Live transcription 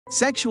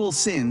Sexual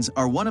sins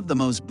are one of the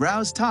most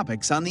browsed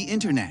topics on the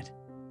internet,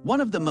 one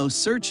of the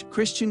most searched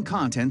Christian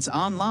contents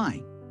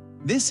online.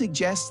 This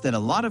suggests that a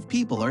lot of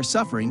people are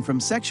suffering from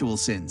sexual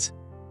sins.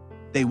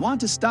 They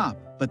want to stop,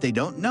 but they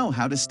don't know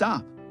how to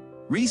stop.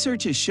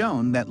 Research has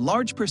shown that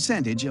large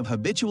percentage of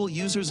habitual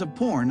users of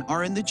porn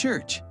are in the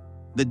church.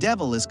 The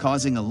devil is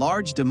causing a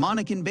large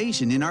demonic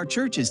invasion in our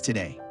churches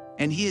today,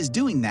 and he is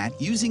doing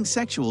that using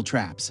sexual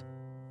traps.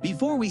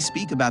 Before we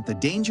speak about the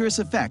dangerous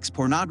effects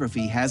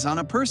pornography has on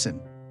a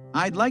person,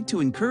 I'd like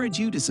to encourage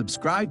you to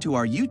subscribe to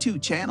our YouTube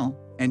channel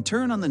and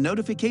turn on the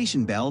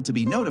notification bell to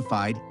be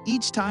notified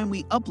each time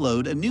we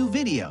upload a new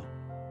video.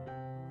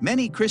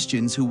 Many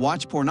Christians who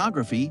watch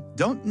pornography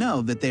don't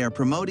know that they are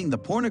promoting the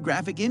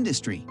pornographic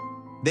industry.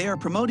 They are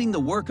promoting the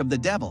work of the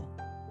devil.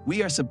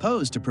 We are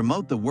supposed to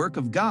promote the work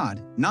of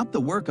God, not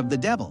the work of the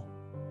devil.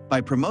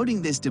 By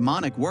promoting this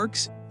demonic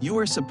works, you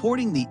are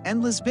supporting the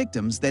endless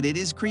victims that it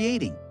is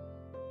creating.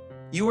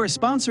 You are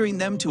sponsoring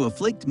them to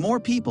afflict more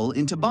people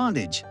into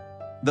bondage.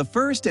 The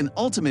first and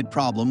ultimate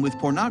problem with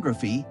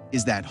pornography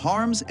is that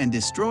harms and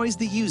destroys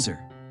the user.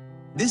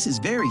 This is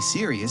very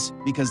serious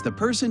because the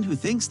person who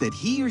thinks that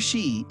he or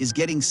she is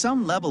getting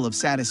some level of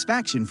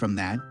satisfaction from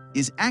that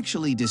is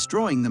actually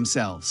destroying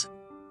themselves.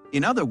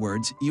 In other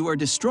words, you are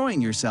destroying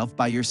yourself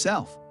by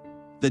yourself.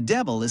 The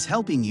devil is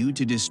helping you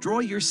to destroy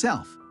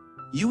yourself.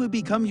 You have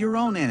become your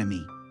own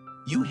enemy.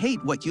 You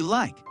hate what you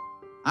like.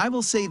 I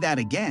will say that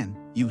again,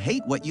 you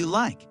hate what you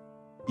like.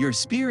 Your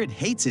spirit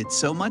hates it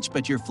so much,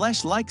 but your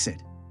flesh likes it.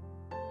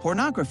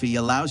 Pornography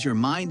allows your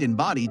mind and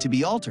body to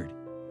be altered.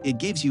 It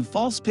gives you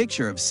false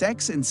picture of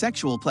sex and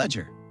sexual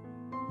pleasure.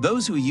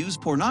 Those who use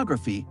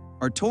pornography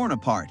are torn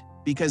apart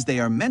because they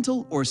are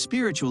mental or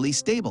spiritually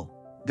stable.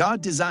 God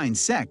designed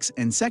sex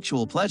and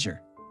sexual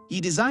pleasure.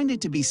 He designed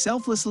it to be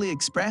selflessly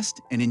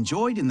expressed and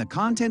enjoyed in the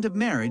content of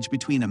marriage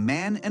between a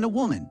man and a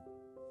woman.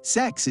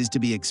 Sex is to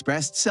be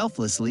expressed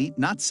selflessly,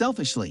 not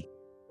selfishly.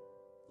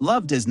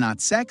 Love does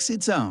not sex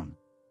its own.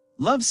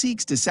 Love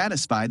seeks to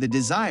satisfy the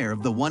desire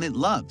of the one it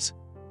loves.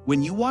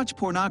 When you watch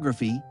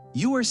pornography,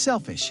 you are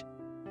selfish.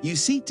 You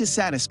seek to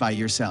satisfy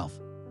yourself.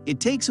 It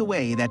takes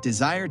away that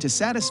desire to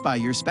satisfy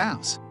your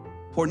spouse.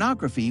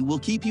 Pornography will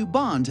keep you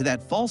bound to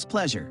that false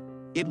pleasure.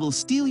 It will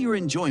steal your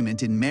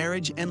enjoyment in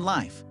marriage and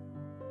life.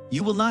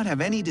 You will not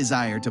have any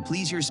desire to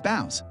please your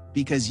spouse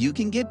because you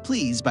can get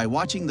pleased by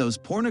watching those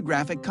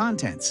pornographic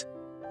contents.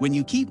 When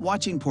you keep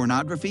watching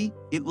pornography,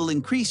 it will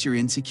increase your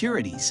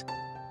insecurities.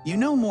 You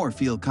no more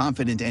feel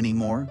confident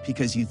anymore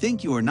because you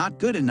think you are not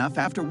good enough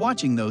after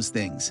watching those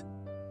things.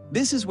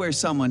 This is where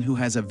someone who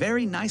has a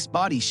very nice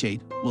body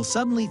shape will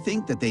suddenly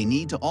think that they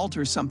need to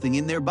alter something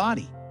in their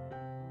body.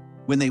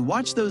 When they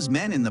watch those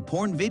men in the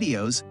porn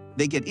videos,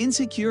 they get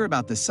insecure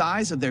about the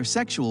size of their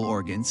sexual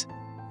organs.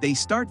 They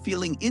start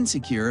feeling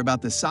insecure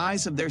about the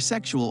size of their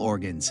sexual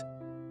organs.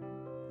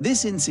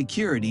 This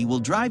insecurity will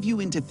drive you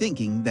into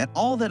thinking that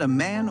all that a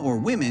man or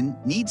woman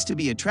needs to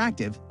be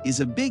attractive is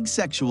a big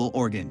sexual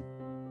organ.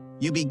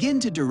 You begin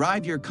to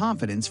derive your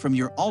confidence from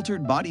your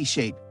altered body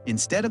shape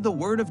instead of the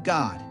Word of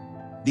God.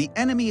 The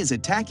enemy is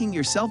attacking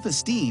your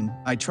self-esteem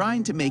by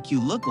trying to make you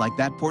look like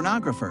that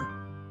pornographer.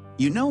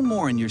 You know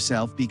more in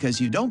yourself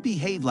because you don't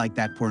behave like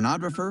that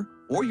pornographer,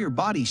 or your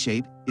body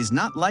shape is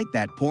not like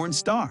that porn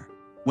star.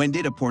 When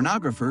did a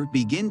pornographer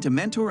begin to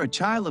mentor a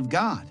child of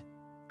God?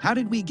 How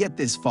did we get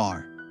this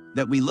far?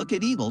 That we look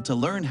at evil to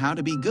learn how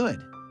to be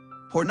good.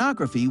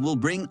 Pornography will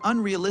bring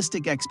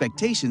unrealistic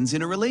expectations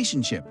in a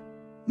relationship.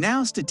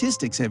 Now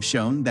statistics have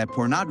shown that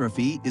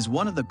pornography is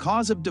one of the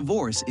cause of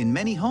divorce in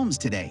many homes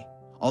today,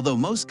 although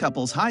most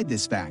couples hide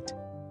this fact.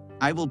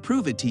 I will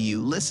prove it to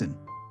you. Listen.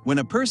 When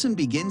a person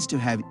begins to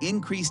have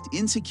increased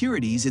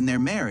insecurities in their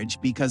marriage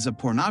because of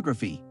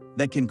pornography,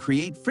 that can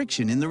create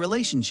friction in the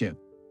relationship.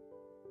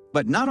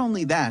 But not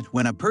only that,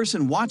 when a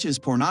person watches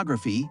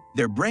pornography,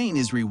 their brain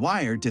is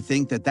rewired to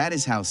think that that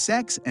is how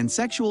sex and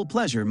sexual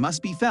pleasure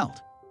must be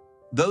felt.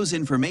 Those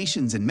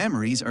informations and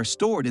memories are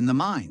stored in the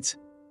minds.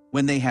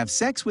 When they have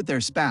sex with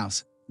their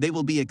spouse, they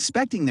will be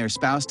expecting their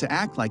spouse to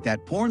act like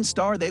that porn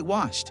star they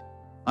watched.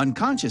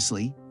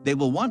 Unconsciously, they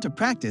will want to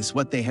practice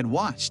what they had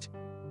watched.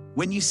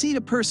 When you see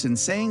a person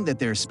saying that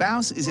their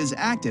spouse is as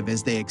active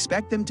as they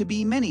expect them to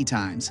be many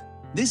times,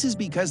 this is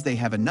because they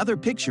have another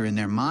picture in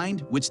their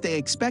mind which they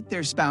expect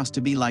their spouse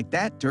to be like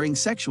that during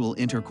sexual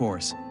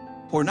intercourse.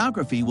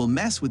 Pornography will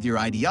mess with your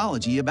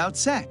ideology about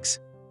sex.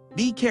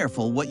 Be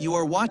careful what you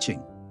are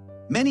watching.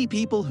 Many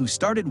people who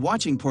started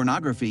watching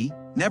pornography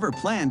never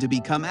planned to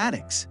become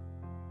addicts.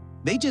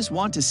 They just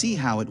want to see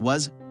how it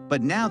was,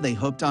 but now they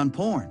hooked on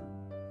porn.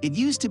 It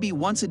used to be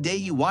once a day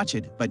you watch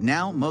it, but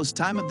now most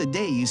time of the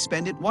day you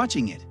spend it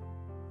watching it.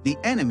 The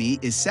enemy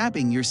is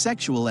sapping your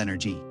sexual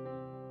energy.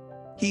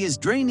 He is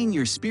draining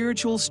your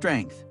spiritual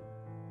strength.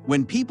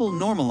 When people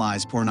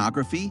normalize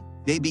pornography,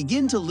 they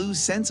begin to lose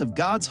sense of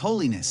God's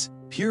holiness,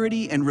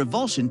 purity, and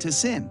revulsion to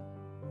sin.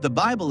 The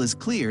Bible is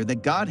clear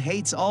that God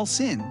hates all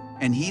sin,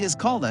 and He has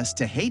called us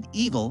to hate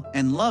evil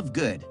and love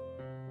good.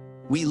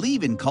 We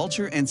live in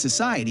culture and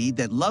society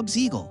that loves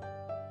evil.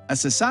 a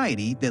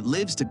society that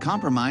lives to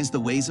compromise the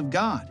ways of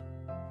God.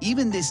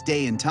 Even this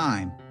day and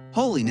time,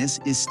 holiness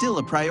is still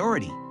a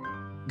priority.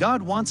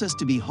 God wants us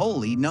to be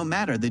holy no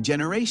matter the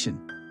generation.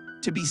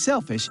 To be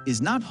selfish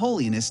is not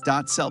holiness.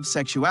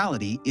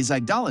 Self-sexuality is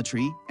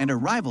idolatry and a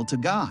rival to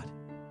God.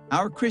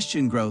 Our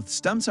Christian growth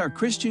stunts our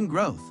Christian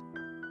growth.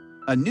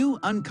 A new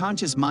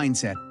unconscious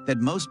mindset that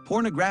most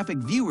pornographic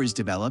viewers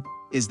develop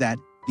is that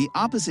the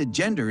opposite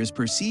gender is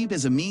perceived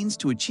as a means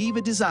to achieve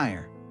a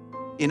desire.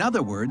 In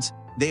other words,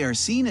 they are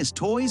seen as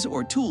toys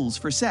or tools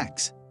for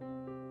sex.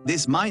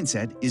 This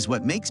mindset is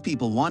what makes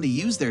people want to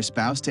use their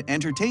spouse to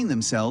entertain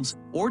themselves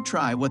or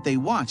try what they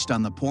watched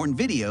on the porn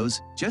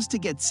videos just to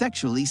get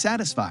sexually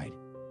satisfied.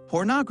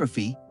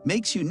 Pornography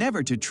makes you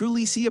never to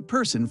truly see a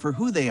person for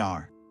who they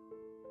are.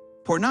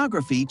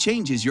 Pornography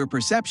changes your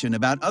perception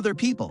about other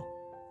people.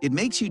 It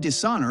makes you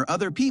dishonor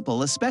other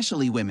people,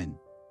 especially women.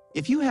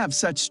 If you have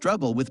such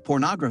struggle with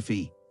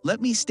pornography,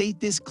 let me state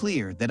this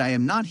clear that I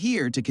am not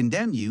here to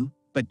condemn you,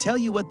 but tell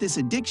you what this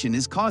addiction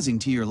is causing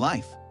to your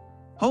life.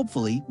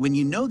 Hopefully, when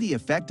you know the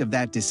effect of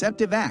that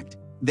deceptive act,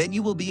 then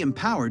you will be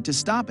empowered to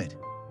stop it.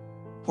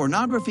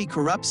 Pornography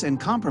corrupts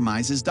and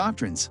compromises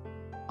doctrines.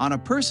 On a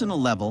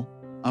personal level,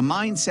 a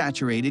mind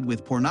saturated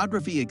with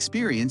pornography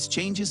experience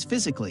changes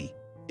physically.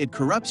 It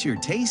corrupts your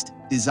taste,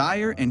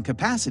 desire, and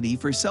capacity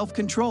for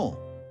self-control.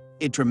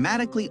 It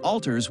dramatically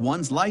alters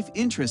one's life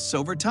interests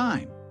over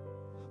time.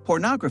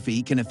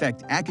 Pornography can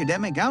affect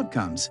academic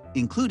outcomes,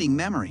 including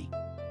memory.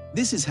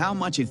 This is how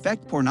much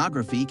effect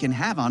pornography can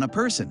have on a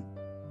person.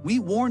 We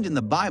warned in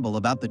the Bible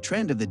about the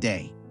trend of the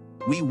day.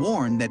 We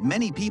warned that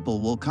many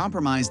people will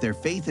compromise their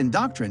faith and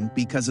doctrine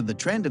because of the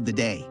trend of the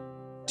day.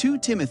 2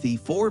 Timothy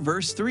 4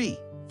 verse 3,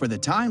 "For the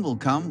time will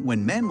come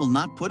when men will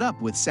not put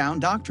up with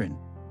sound doctrine.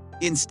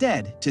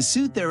 Instead, to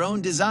suit their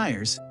own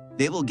desires,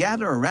 they will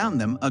gather around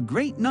them a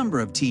great number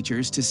of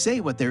teachers to say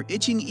what their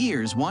itching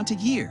ears want to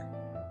hear."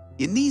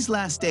 In these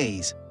last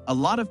days, a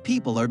lot of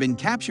people are being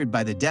captured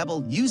by the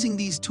devil using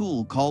these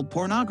tools called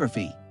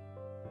pornography.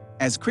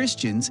 As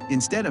Christians,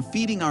 instead of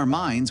feeding our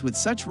minds with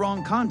such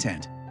wrong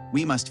content,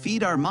 we must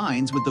feed our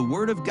minds with the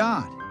Word of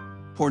God.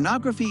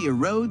 Pornography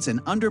erodes and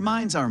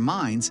undermines our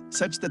minds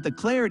such that the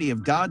clarity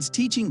of God's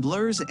teaching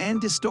blurs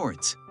and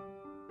distorts.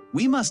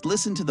 We must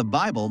listen to the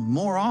Bible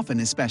more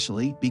often,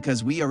 especially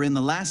because we are in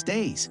the last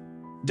days.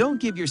 Don't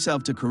give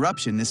yourself to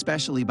corruption,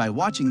 especially by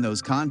watching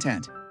those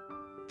content.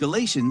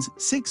 Galatians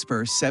 6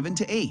 verse 7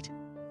 to 8.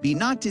 "Be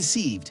not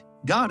deceived,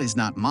 God is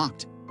not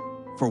mocked.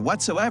 For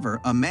whatsoever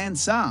a man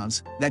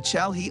sows, that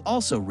shall he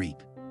also reap.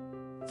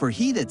 For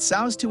he that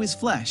sows to his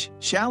flesh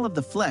shall of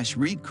the flesh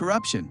reap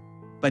corruption,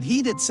 but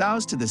he that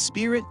sows to the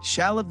Spirit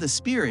shall of the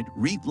Spirit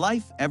reap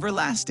life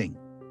everlasting."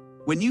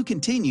 When you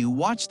continue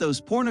watch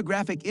those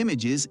pornographic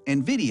images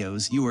and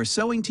videos, you are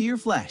sowing to your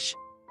flesh.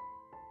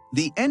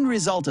 The end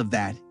result of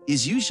that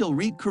is you shall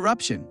reap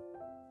corruption.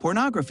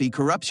 Pornography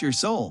corrupts your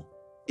soul.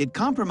 It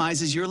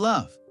compromises your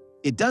love.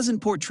 It doesn't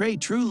portray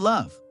true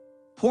love.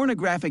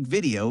 Pornographic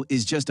video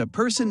is just a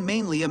person,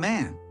 mainly a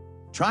man,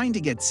 trying to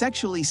get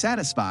sexually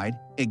satisfied,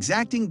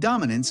 exacting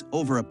dominance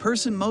over a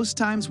person, most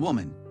times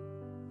woman.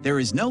 There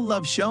is no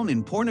love shown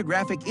in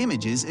pornographic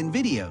images and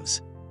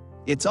videos.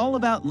 It's all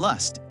about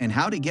lust and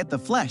how to get the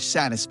flesh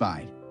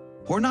satisfied.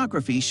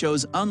 Pornography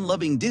shows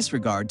unloving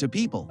disregard to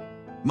people.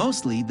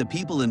 Mostly the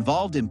people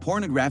involved in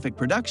pornographic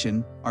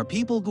production are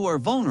people who are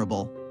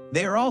vulnerable.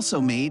 They are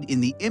also made in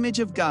the image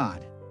of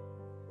God.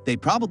 They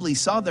probably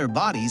saw their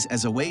bodies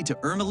as a way to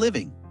earn a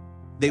living.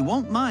 They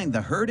won't mind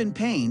the hurt and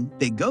pain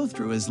they go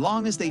through as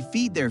long as they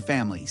feed their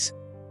families.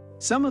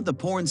 Some of the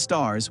porn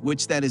stars,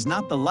 which that is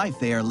not the life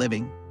they are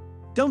living.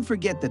 Don't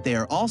forget that they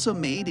are also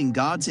made in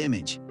God's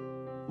image.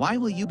 Why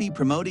will you be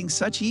promoting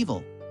such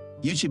evil?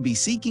 You should be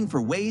seeking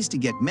for ways to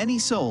get many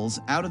souls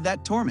out of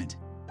that torment.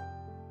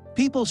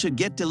 People should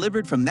get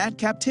delivered from that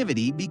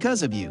captivity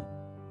because of you.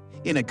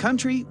 In a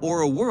country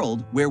or a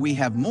world where we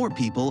have more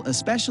people,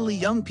 especially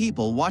young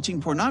people, watching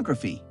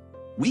pornography,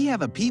 we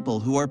have a people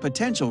who are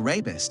potential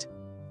rapists.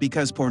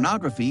 Because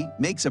pornography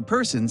makes a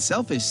person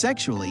selfish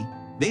sexually,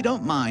 they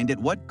don't mind at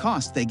what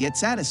cost they get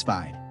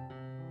satisfied.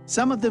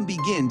 Some of them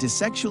begin to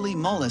sexually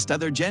molest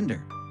other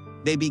gender.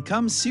 They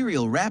become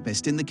serial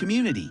rapists in the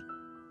community.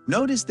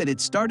 Notice that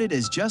it started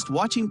as just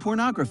watching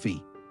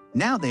pornography.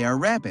 Now they are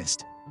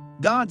rapists.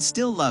 God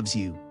still loves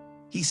you.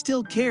 He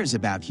still cares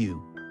about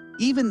you.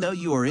 Even though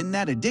you are in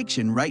that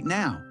addiction right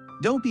now,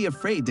 don't be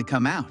afraid to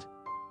come out.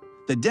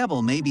 The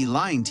devil may be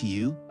lying to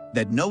you,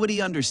 that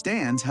nobody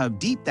understands how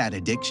deep that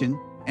addiction,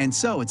 and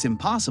so it's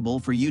impossible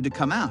for you to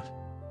come out.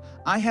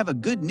 I have a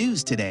good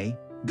news today.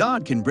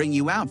 God can bring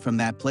you out from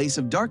that place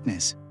of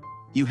darkness.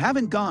 You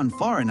haven't gone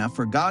far enough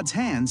for God's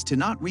hands to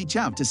not reach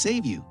out to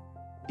save you.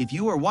 If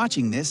you are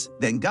watching this,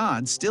 then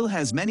God still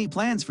has many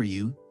plans for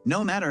you,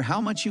 no matter how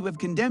much you have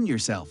condemned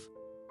yourself.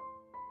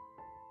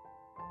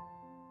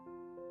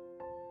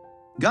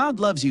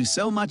 God loves you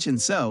so much,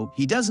 and so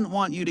He doesn't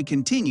want you to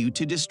continue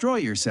to destroy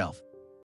yourself.